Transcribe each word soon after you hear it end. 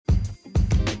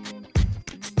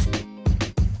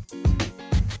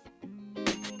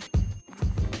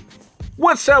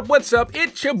What's up? What's up?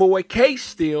 It's your boy K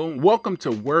Steel. Welcome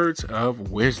to Words of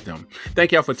Wisdom.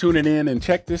 Thank y'all for tuning in, and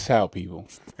check this out, people.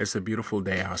 It's a beautiful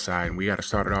day outside, and we got to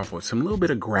start it off with some little bit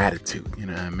of gratitude. You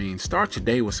know what I mean? Start your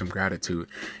day with some gratitude.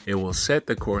 It will set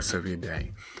the course of your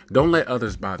day. Don't let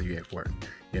others bother you at work.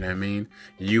 You know what I mean?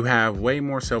 You have way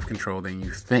more self-control than you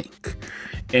think.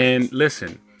 And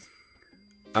listen,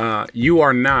 you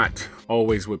are not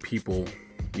always what people,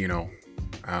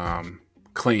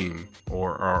 claim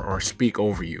or speak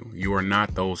over you. You are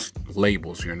not those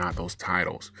labels. You're not those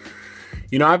titles.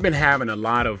 I've been having a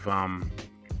lot of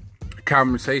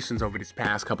conversations over these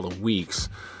past couple of weeks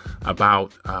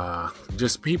about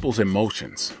just people's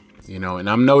emotions, and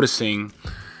I'm noticing,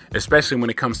 especially when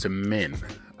it comes to men,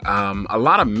 a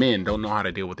lot of men don't know how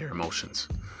to deal with their emotions.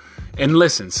 And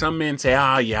listen, some men say,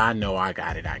 oh yeah, I know, I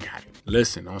got it.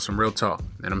 Listen, on some real talk,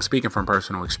 and I'm speaking from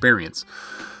personal experience.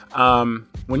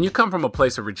 When you come from a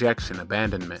place of rejection,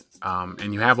 abandonment,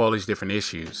 and you have all these different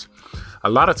issues, a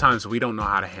lot of times we don't know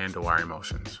how to handle our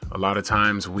emotions. A lot of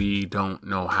times we don't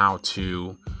know how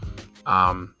to,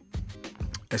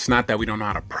 it's not that we don't know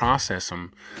how to process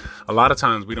them. A lot of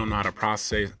times we don't know how to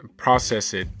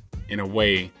process it in a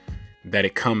way that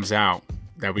it comes out,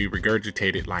 that we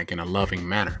regurgitate it like in a loving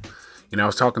manner. I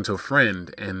was talking to a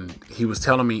friend, and he was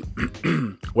telling me,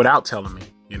 without telling me,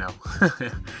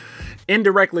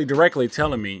 indirectly, directly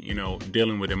telling me,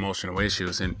 dealing with emotional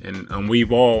issues. And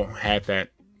we've all had that,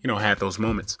 had those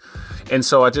moments. And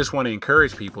so I just want to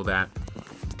encourage people that,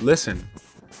 listen,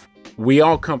 we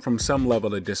all come from some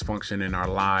level of dysfunction in our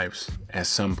lives at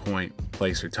some point,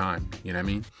 place, or time. You know what I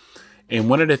mean? And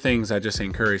one of the things I just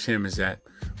encourage him is that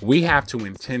we have to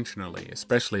intentionally,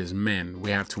 especially as men,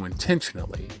 we have to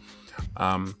intentionally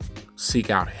seek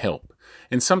out help.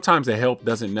 And sometimes the help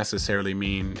doesn't necessarily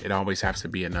mean it always has to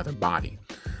be another body.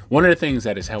 One of the things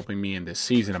that is helping me in this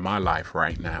season of my life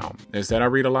right now is that I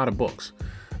read a lot of books.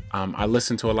 I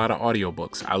listen to a lot of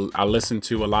audiobooks. I listen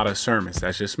to a lot of sermons.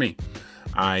 That's just me.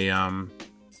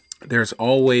 There's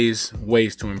always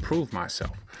ways to improve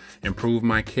myself, improve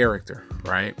my character,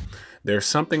 right? There's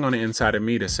something on the inside of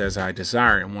me that says I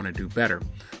desire and want to do better,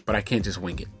 but I can't just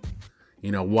wing it.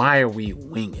 Why are we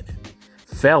winging it?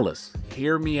 Fellas,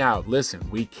 hear me out. Listen,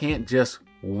 we can't just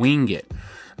wing it.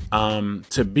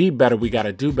 To be better, we got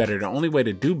to do better. The only way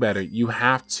to do better, you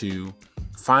have to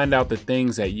find out the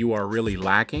things that you are really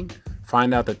lacking.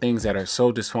 Find out the things that are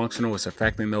so dysfunctional, it's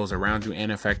affecting those around you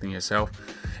and affecting yourself.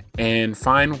 And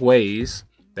find ways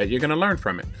that you're going to learn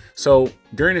from it. So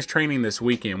during this training this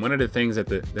weekend, one of the things that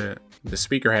the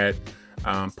speaker had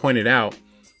pointed out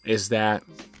is that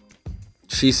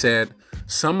she said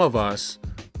some of us,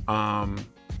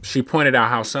 she pointed out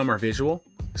how some are visual,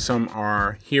 some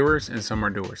are hearers, and some are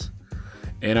doers.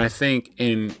 And I think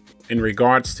in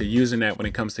regards to using that when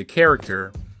it comes to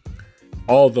character,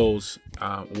 all those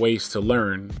ways to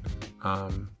learn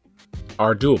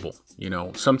are doable.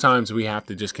 Sometimes we have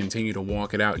to just continue to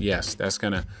walk it out. Yes, that's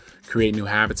going to create new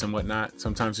habits and whatnot.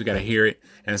 Sometimes we got to hear it,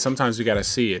 and sometimes we got to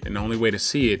see it. And the only way to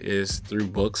see it is through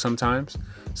books sometimes.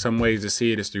 Some ways to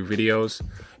see it is through videos.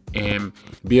 And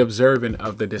be observant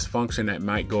of the dysfunction that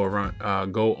might go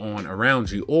on around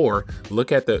you, or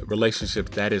look at the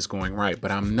relationship that is going right.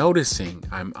 But I'm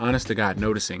honest to God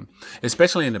noticing,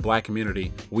 especially in the Black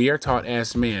community, we are taught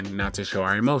as men not to show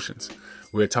our emotions.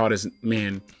 We're taught as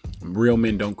men, real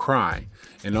men don't cry.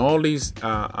 And all these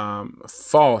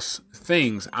false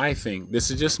things, I think,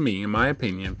 this is just me, in my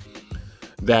opinion,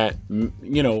 that,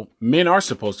 men are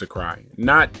supposed to cry.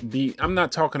 I'm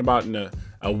not talking about in a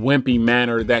wimpy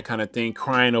manner, that kind of thing,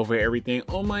 crying over everything.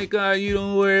 Oh my God, you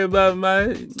don't worry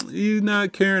about you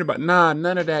not caring about. Nah,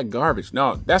 none of that garbage.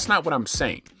 No, that's not what I'm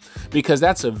saying, because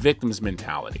that's a victim's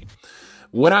mentality.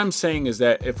 What I'm saying is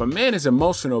that if a man is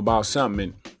emotional about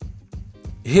something,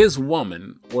 his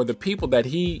woman or the people that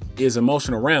he is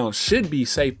emotional around should be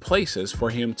safe places for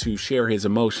him to share his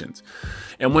emotions.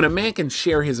 And when a man can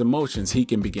share his emotions, he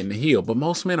can begin to heal. But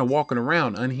most men are walking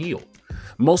around unhealed.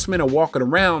 Most men are walking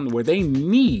around where they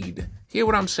need, hear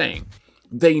what I'm saying,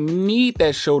 they need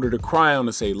that shoulder to cry on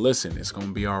and say, listen, it's going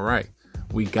to be all right.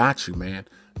 We got you, man.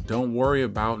 Don't worry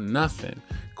about nothing.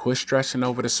 Quit stressing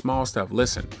over the small stuff.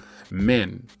 Listen,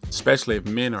 men, especially if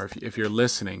men are, if you're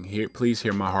listening, please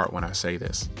hear my heart when I say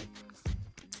this.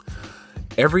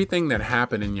 Everything that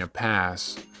happened in your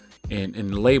past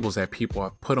and labels that people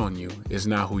have put on you is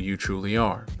not who you truly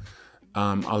are.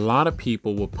 A lot of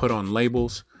people will put on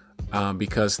labels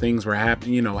because things were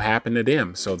happened to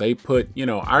them. So they put,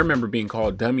 I remember being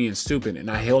called dummy and stupid, and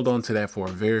I held on to that for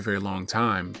a very, very long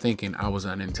time, thinking I was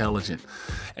unintelligent.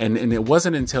 And it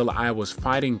wasn't until I was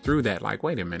fighting through that, like,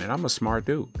 wait a minute, I'm a smart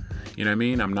dude. You know what I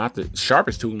mean? I'm not the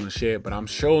sharpest tool in the shed, but I'm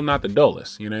sure not the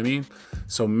dullest. You know what I mean?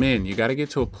 So men, you got to get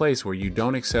to a place where you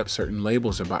don't accept certain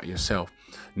labels about yourself.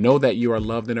 Know that you are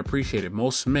loved and appreciated.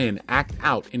 Most men act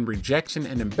out in rejection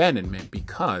and abandonment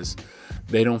because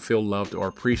they don't feel loved or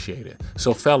appreciated.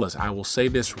 So fellas, I will say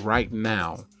this right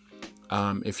now.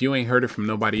 If you ain't heard it from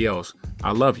nobody else,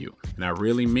 I love you. And I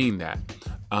really mean that.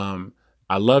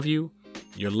 I love you.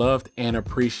 You're loved and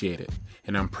appreciated.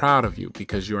 And I'm proud of you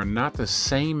because you are not the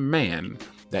same man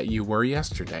that you were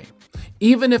yesterday.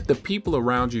 Even if the people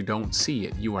around you don't see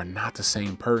it, you are not the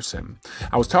same person.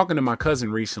 I was talking to my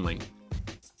cousin recently,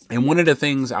 and one of the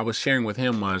things I was sharing with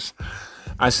him was,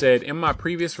 I said, in my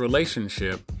previous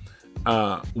relationship,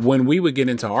 when we would get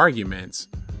into arguments,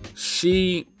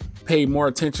 she paid more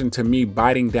attention to me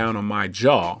biting down on my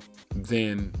jaw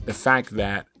than the fact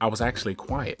that I was actually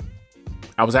quiet.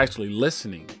 I was actually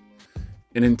listening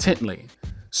and intently.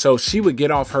 So she would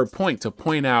get off her point to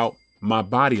point out my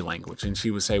body language. And she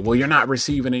would say, well, you're not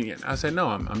receiving it. I said, no,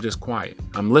 I'm just quiet.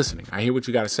 I'm listening. I hear what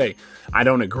you got to say. I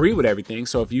don't agree with everything.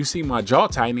 So if you see my jaw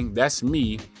tightening, that's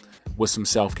me with some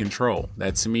self-control.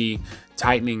 That's me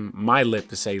tightening my lip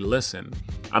to say, listen,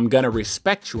 I'm going to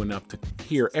respect you enough to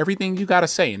hear everything you got to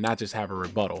say and not just have a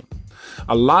rebuttal.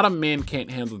 A lot of men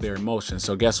can't handle their emotions.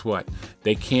 So guess what?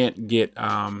 They can't get,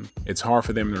 it's hard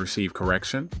for them to receive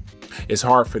correction. It's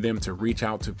hard for them to reach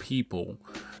out to people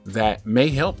that may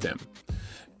help them.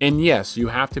 And yes, you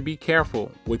have to be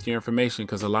careful with your information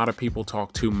because a lot of people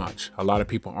talk too much. A lot of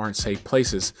people aren't safe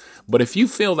places. But if you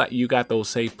feel that you got those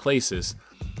safe places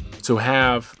to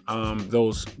have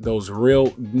those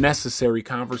real necessary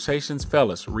conversations,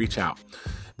 fellas, reach out.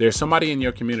 There's somebody in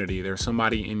your community. There's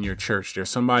somebody in your church. There's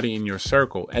somebody in your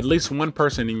circle, at least one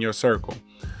person in your circle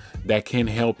that can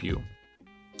help you,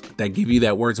 that give you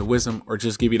that words of wisdom or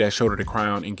just give you that shoulder to cry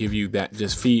on and give you that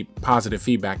just positive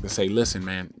feedback to say, listen,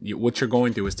 man, what you're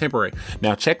going through is temporary.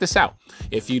 Now, check this out.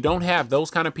 If you don't have those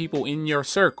kind of people in your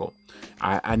circle,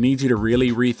 I need you to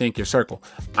really rethink your circle.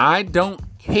 I don't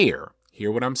care.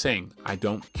 Hear what I'm saying. I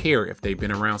don't care if they've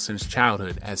been around since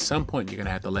childhood. At some point, you're going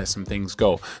to have to let some things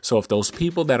go. So if those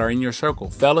people that are in your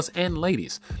circle, fellas and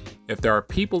ladies, if there are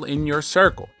people in your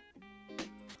circle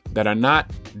that are not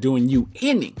doing you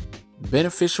any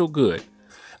beneficial good,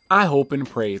 I hope and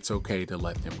pray it's okay to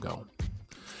let them go.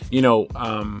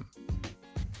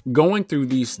 Going through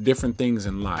these different things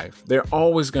in life, there are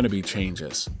always going to be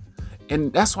changes.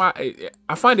 And that's why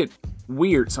I find it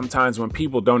weird sometimes when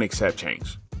people don't accept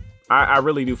change. I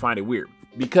really do find it weird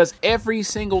because every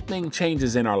single thing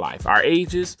changes in our life. Our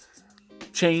ages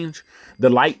change. The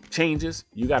light changes.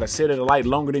 You got to sit at a light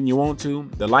longer than you want to.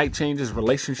 The light changes.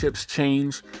 Relationships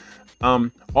change.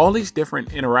 All these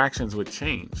different interactions with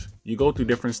change. You go through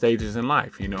different stages in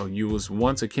life. You was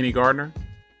once a kindergartner,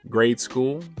 grade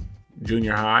school,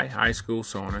 junior high, high school,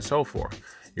 so on and so forth.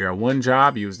 You're at one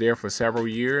job. You was there for several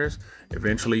years.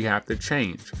 Eventually you have to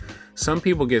change. Some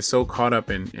people get so caught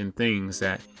up in things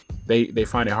that they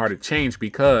find it hard to change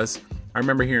because I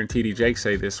remember hearing TD Jakes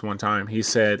say this one time. He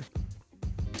said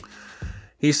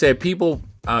people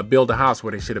build a house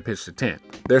where they should have pitched a tent.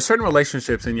 There are certain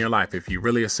relationships in your life. If you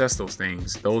really assess those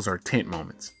things, those are tent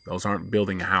moments. Those aren't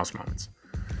building a house moments.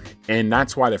 And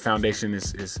that's why the foundation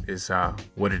is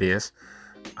what it is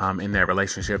in that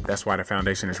relationship. That's why the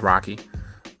foundation is rocky,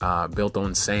 built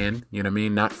on sand, you know what I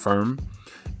mean? Not firm.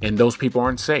 And those people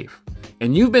aren't safe.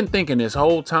 And you've been thinking this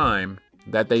whole time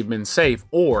that they've been safe,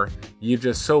 or you're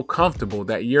just so comfortable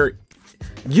that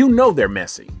they're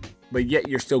messy, but yet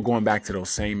you're still going back to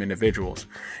those same individuals.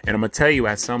 And I'm going to tell you,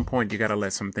 at some point, you got to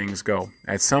let some things go.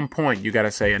 At some point, you got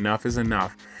to say enough is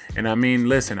enough. And I mean,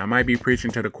 listen, I might be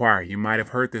preaching to the choir. You might have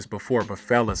heard this before, but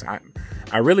fellas,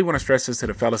 I really want to stress this to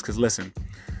the fellas because listen,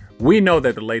 we know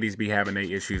that the ladies be having their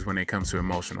issues when it comes to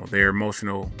emotional. They're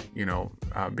emotional,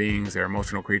 beings. They're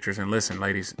emotional creatures. And listen,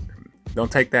 ladies,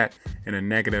 don't take that in a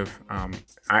negative.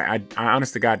 I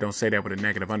honest to God, don't say that with a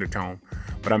negative undertone.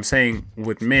 But I'm saying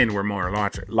with men, we're more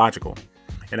logical.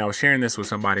 And I was sharing this with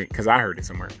somebody because I heard it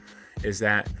somewhere, is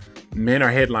that men are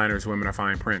headliners, women are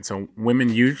fine print. So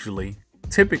women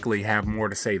typically have more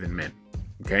to say than men.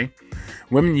 Okay.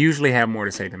 Women usually have more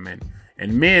to say than men.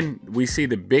 And men, we see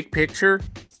the big picture.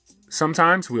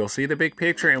 Sometimes we'll see the big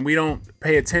picture and we don't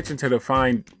pay attention to the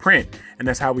fine print. And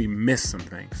that's how we miss some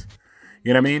things.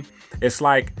 You know what I mean? It's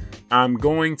like I'm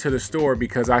going to the store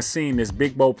because I seen this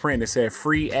big bold print that said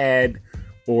free ad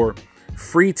or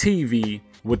free TV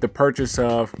with the purchase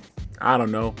of I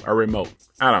don't know, a remote.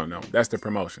 I don't know. That's the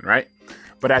promotion, right?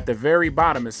 But at the very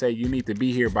bottom, it say you need to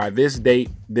be here by this date,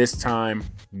 this time,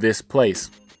 this place.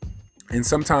 And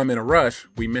sometime in a rush,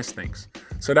 we miss things.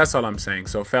 So that's all I'm saying.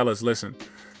 So fellas, listen,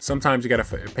 sometimes you got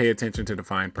to pay attention to the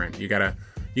fine print. You got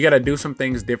to do some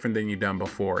things different than you've done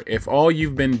before. If all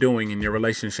you've been doing in your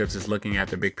relationships is looking at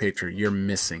the big picture, you're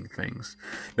missing things.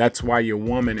 That's why your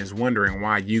woman is wondering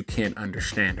why you can't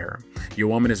understand her. Your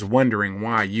woman is wondering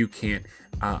why you can't,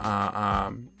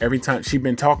 every time she's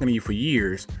been talking to you for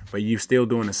years, but you still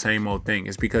doing the same old thing.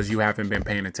 It's because you haven't been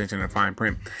paying attention to the fine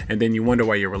print. And then you wonder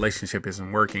why your relationship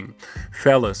isn't working.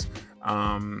 Fellas,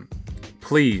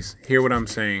 please hear what I'm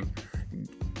saying.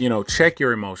 Check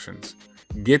your emotions.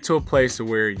 Get to a place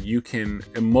where you can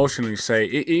emotionally say,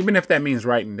 even if that means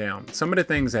writing down some of the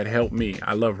things that help me.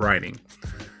 I love writing.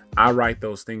 I write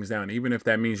those things down. Even if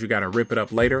that means you got to rip it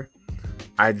up later,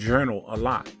 I journal a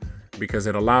lot because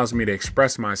it allows me to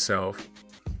express myself.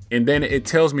 And then it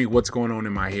tells me what's going on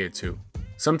in my head too.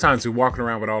 Sometimes we're walking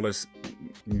around with all this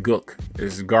gook,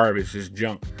 this garbage, this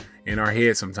junk in our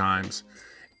head sometimes.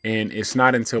 And it's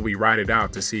not until we write it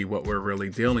out to see what we're really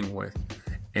dealing with.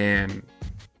 And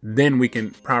then we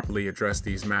can properly address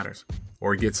these matters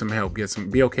or get some help,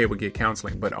 be okay with get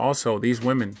counseling. But also these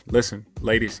women, listen,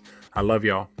 ladies, I love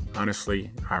y'all.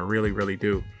 Honestly, I really, really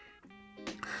do.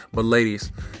 But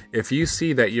ladies, if you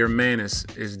see that your man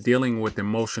is dealing with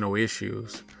emotional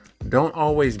issues, don't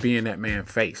always be in that man's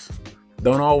face.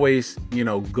 Don't always,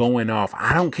 going off.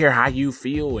 I don't care how you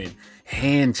feel and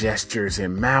hand gestures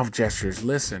and mouth gestures.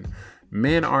 Listen,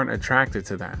 men aren't attracted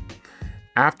to that.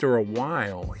 After a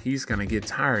while, he's going to get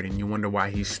tired and you wonder why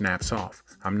he snaps off.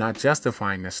 I'm not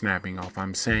justifying the snapping off.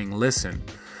 I'm saying, listen,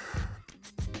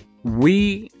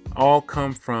 we all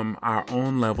come from our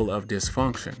own level of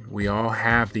dysfunction. We all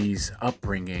have these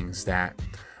upbringings that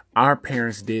our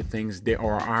parents did things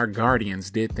or our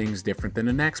guardians did things different than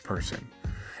the next person.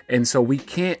 And so we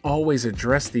can't always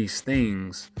address these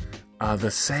things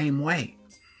the same way.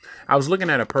 I was looking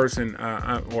at a person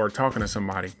or talking to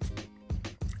somebody,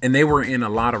 and they were in a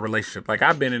lot of relationships. Like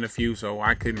I've been in a few, so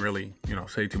I couldn't really,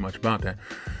 say too much about that.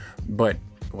 But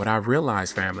what I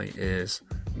realized, family, is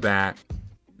that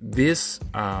this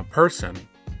person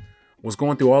was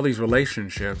going through all these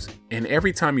relationships. And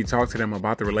every time you talk to them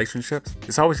about the relationships,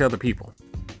 it's always the other people.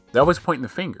 They're always pointing the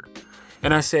finger.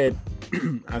 And I said,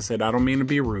 I don't mean to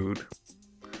be rude,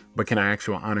 but can I ask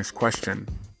you an honest question?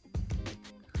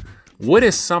 What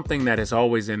is something that is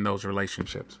always in those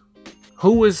relationships?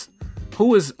 Who is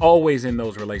always in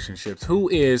those relationships? Who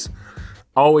is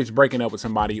always breaking up with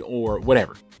somebody or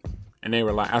whatever? And they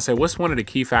were like, I said, what's one of the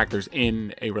key factors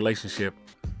in a relationship,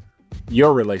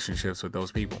 your relationships with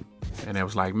those people? And it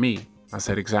was like me. I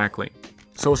said, exactly.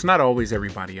 So it's not always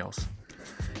everybody else.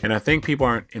 And I think people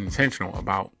aren't intentional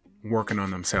about working on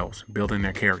themselves, building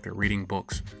their character, reading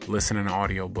books, listening to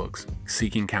audiobooks,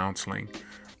 seeking counseling,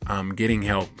 getting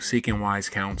help, seeking wise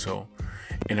counsel.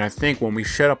 And I think when we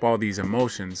shut up all these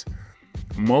emotions,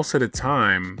 most of the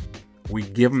time we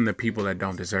give them to people that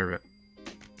don't deserve it.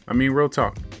 I mean, real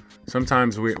talk.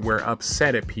 Sometimes we're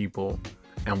upset at people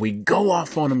and we go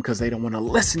off on them because they don't want to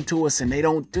listen to us and they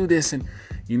don't do this. And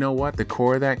you know what the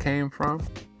core of that came from?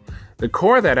 The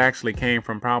core of that actually came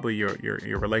from probably your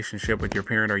relationship with your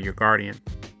parent or your guardian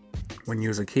when you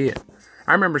was a kid.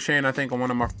 I remember Shane, I think on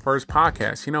one of my first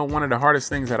podcasts, one of the hardest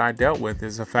things that I dealt with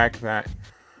is the fact that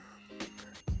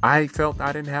I felt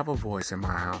I didn't have a voice in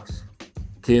my house.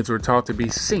 Kids were taught to be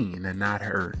seen and not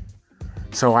heard.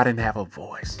 So I didn't have a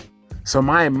voice. So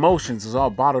my emotions is all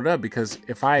bottled up because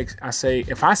if I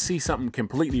see something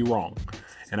completely wrong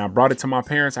and I brought it to my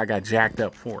parents, I got jacked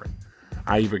up for it.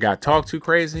 I either got talked too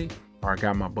crazy or I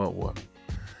got my butt whooped.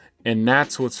 And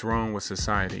that's what's wrong with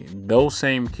society. Those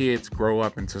same kids grow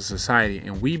up into society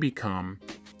and we become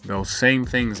those same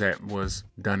things that was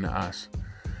done to us.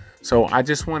 So I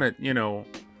just want to,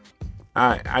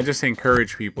 I just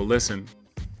encourage people. Listen,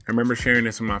 I remember sharing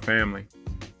this with my family.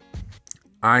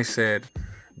 I said,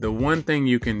 the one thing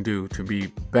you can do to be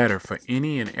better for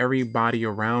any and everybody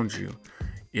around you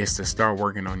is to start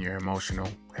working on your emotional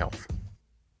health.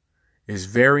 It's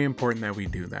very important that we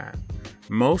do that.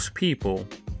 Most people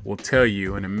will tell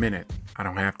you in a minute, I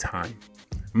don't have time.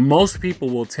 Most people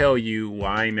will tell you,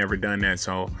 well, I ain't never done that,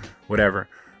 so whatever.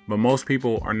 But most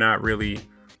people are not really,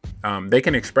 they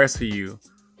can express to you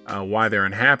why they're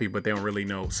unhappy, but they don't really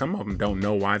know. Some of them don't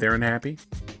know why they're unhappy.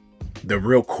 The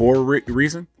real core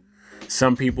reason.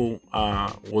 Some people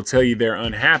will tell you they're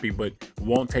unhappy, but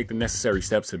won't take the necessary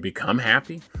steps to become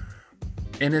happy.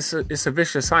 And it's a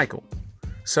vicious cycle.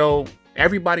 So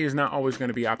everybody is not always going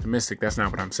to be optimistic. That's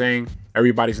not what I'm saying.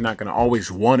 Everybody's not going to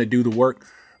always want to do the work.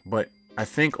 But I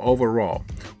think overall,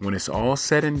 when it's all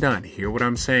said and done, hear what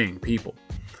I'm saying, people.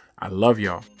 I love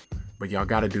y'all, but y'all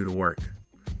got to do the work.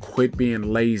 Quit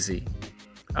being lazy.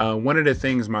 One of the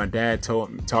things my dad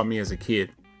taught me as a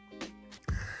kid,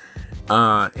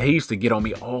 he used to get on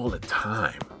me all the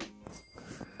time.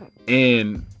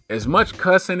 And as much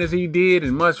cussing as he did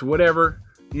and much whatever,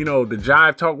 the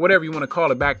jive talk, whatever you want to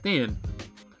call it back then,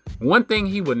 one thing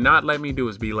he would not let me do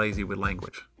is be lazy with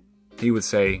language. He would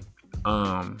say,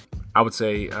 I would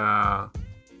say,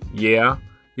 yeah.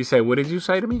 He'd say, what did you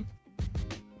say to me?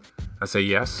 I say,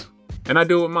 yes. And I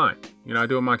do it with mine. I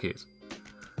do it with my kids.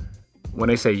 When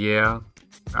they say, yeah,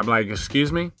 I'm like,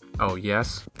 excuse me? Oh,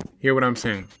 yes. Hear what I'm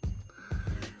saying?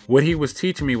 What he was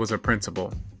teaching me was a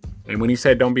principle. And when he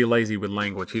said, don't be lazy with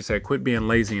language, he said, quit being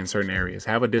lazy in certain areas.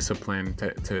 Have a discipline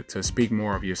to speak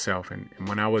more of yourself. And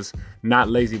when I was not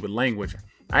lazy with language,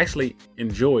 I actually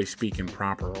enjoy speaking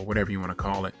proper or whatever you want to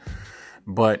call it.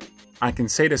 But I can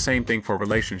say the same thing for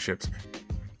relationships.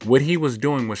 What he was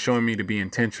doing was showing me to be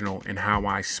intentional in how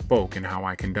I spoke and how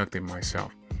I conducted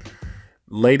myself.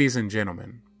 Ladies and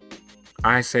gentlemen,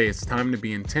 I say it's time to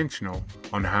be intentional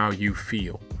on how you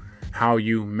feel, how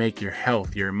you make your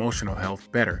health, your emotional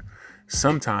health better.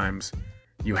 Sometimes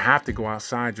you have to go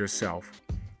outside yourself.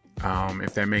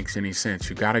 If that makes any sense,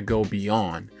 you got to go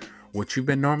beyond what you've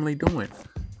been normally doing.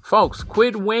 Folks,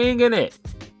 quit winging it.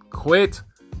 Quit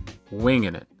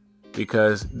winging it,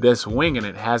 because this winging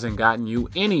it hasn't gotten you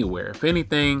anywhere. If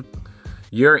anything,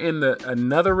 you're in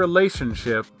another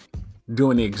relationship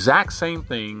doing the exact same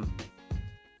thing,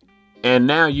 and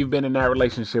now you've been in that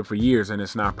relationship for years and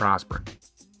it's not prospering.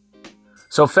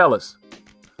 So fellas,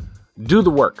 do the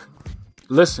work.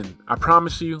 Listen, I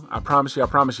promise you,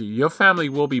 your family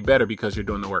will be better because you're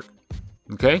doing the work.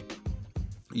 Okay?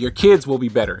 Your kids will be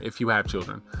better if you have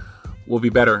children. Will be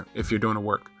better if you're doing the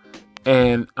work.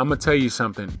 And I'm going to tell you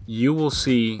something. You will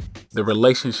see the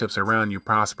relationships around you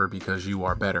prosper because you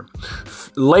are better.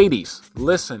 Ladies,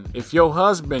 listen, if your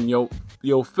husband,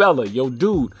 your fella, your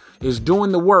dude is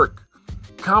doing the work,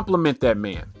 compliment that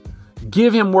man.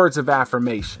 Give him words of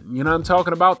affirmation. You know what I'm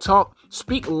talking about?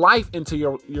 Speak life into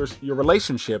your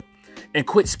relationship and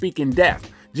quit speaking death.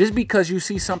 Just because you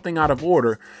see something out of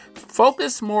order,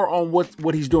 focus more on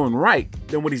what he's doing right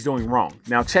than what he's doing wrong.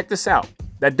 Now, check this out.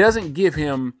 That doesn't give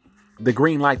him the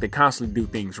green light to constantly do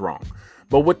things wrong.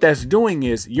 But what that's doing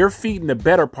is you're feeding the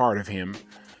better part of him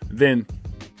than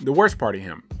the worst part of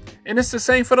him. And it's the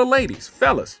same for the ladies.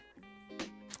 Fellas,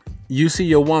 you see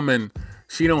your woman,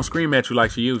 she don't scream at you like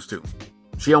she used to.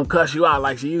 She don't cuss you out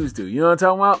like she used to. You know what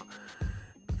I'm talking about?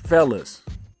 Fellas,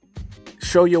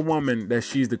 show your woman that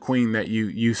she's the queen that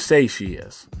you say she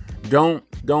is.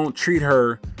 Don't treat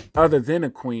her other than a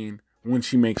queen when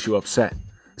she makes you upset.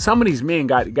 Some of these men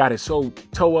got it so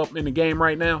toe up in the game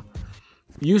right now.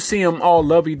 You see them all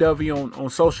lovey-dovey on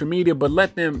social media, but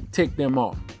let them tick them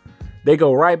off. They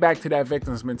go right back to that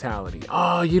victim's mentality.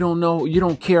 Oh, you don't know, you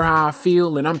don't care how I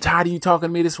feel, and I'm tired of you talking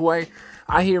to me this way.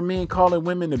 I hear men calling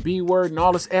women the B word and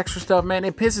all this extra stuff, man.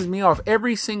 It pisses me off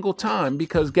every single time,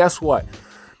 because guess what?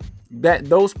 That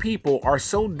those people are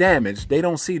so damaged, they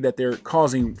don't see that they're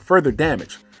causing further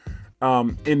damage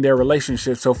in their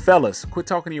relationship. So fellas, quit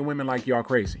talking to your women like y'all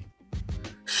crazy.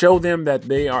 Show them that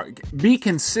be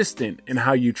consistent in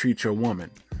how you treat your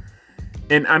woman.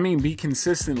 And I mean, be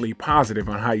consistently positive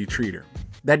on how you treat her.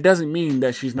 That doesn't mean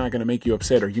that she's not going to make you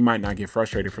upset, or you might not get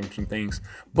frustrated from some things.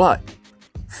 But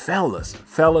fellas,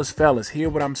 hear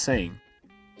what I'm saying.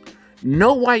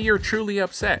 Know why you're truly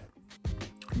upset.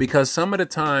 Because some of the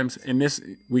times, and this,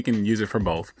 we can use it for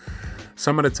both.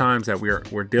 Some of the times that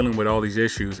we're dealing with all these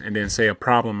issues, and then say a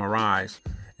problem arise,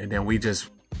 and then we just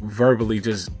verbally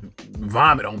just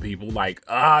vomit on people like,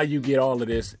 you get all of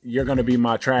this. You're going to be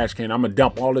my trash can. I'm going to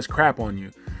dump all this crap on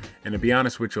you. And to be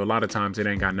honest with you, a lot of times it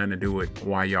ain't got nothing to do with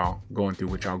why y'all going through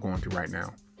what y'all going through right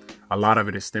now. A lot of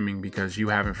it is stemming because you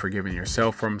haven't forgiven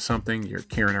yourself from something. You're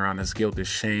carrying around this guilt, this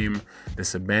shame,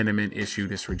 this abandonment issue,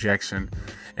 this rejection.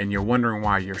 And you're wondering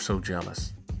why you're so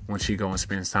jealous when she goes and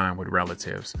spends time with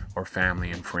relatives or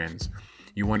family and friends.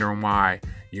 You're wondering why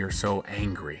you're so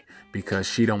angry because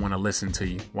she don't want to listen to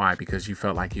you. Why? Because you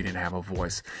felt like you didn't have a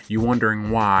voice. You're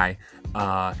wondering why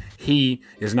he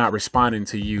is not responding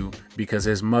to you because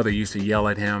his mother used to yell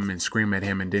at him and scream at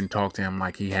him and didn't talk to him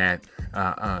like he had,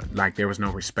 like there was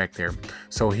no respect there.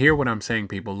 So hear what I'm saying,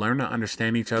 people. Learn to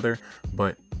understand each other,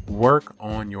 but work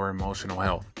on your emotional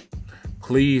health.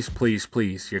 Please, please,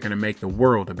 please. You're going to make the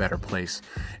world a better place.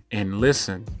 And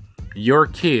listen, your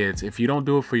kids, if you don't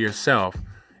do it for yourself,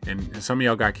 and some of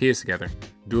y'all got kids together,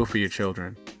 do it for your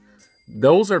children.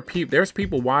 Those are people. There's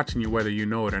people watching you, whether you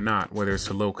know it or not, whether it's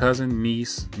a little cousin,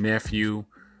 niece, nephew,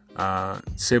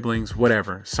 siblings,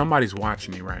 whatever. Somebody's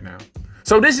watching you right now.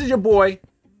 So this is your boy.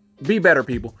 Be better,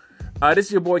 people. This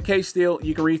is your boy K Steele.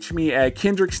 You can reach me at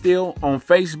Kendrick Steele on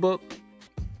Facebook.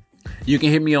 You can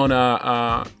hit me on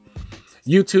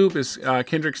YouTube. It's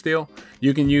Kendrick Steele.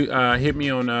 You can hit me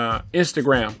on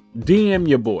Instagram. DM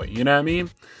your boy. You know what I mean?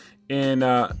 And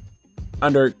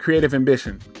under Creative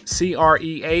Ambition,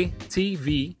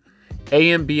 CreativAmbition.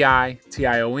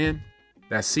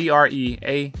 That's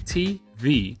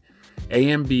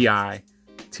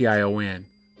CreativAmbition.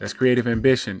 That's Creative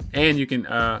Ambition. And you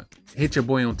can hit your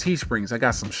boy on Teesprings. I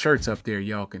got some shirts up there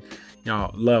y'all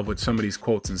love with some of these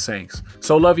quotes and sayings.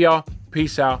 So love y'all.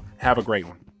 Peace out. Have a great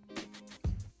one.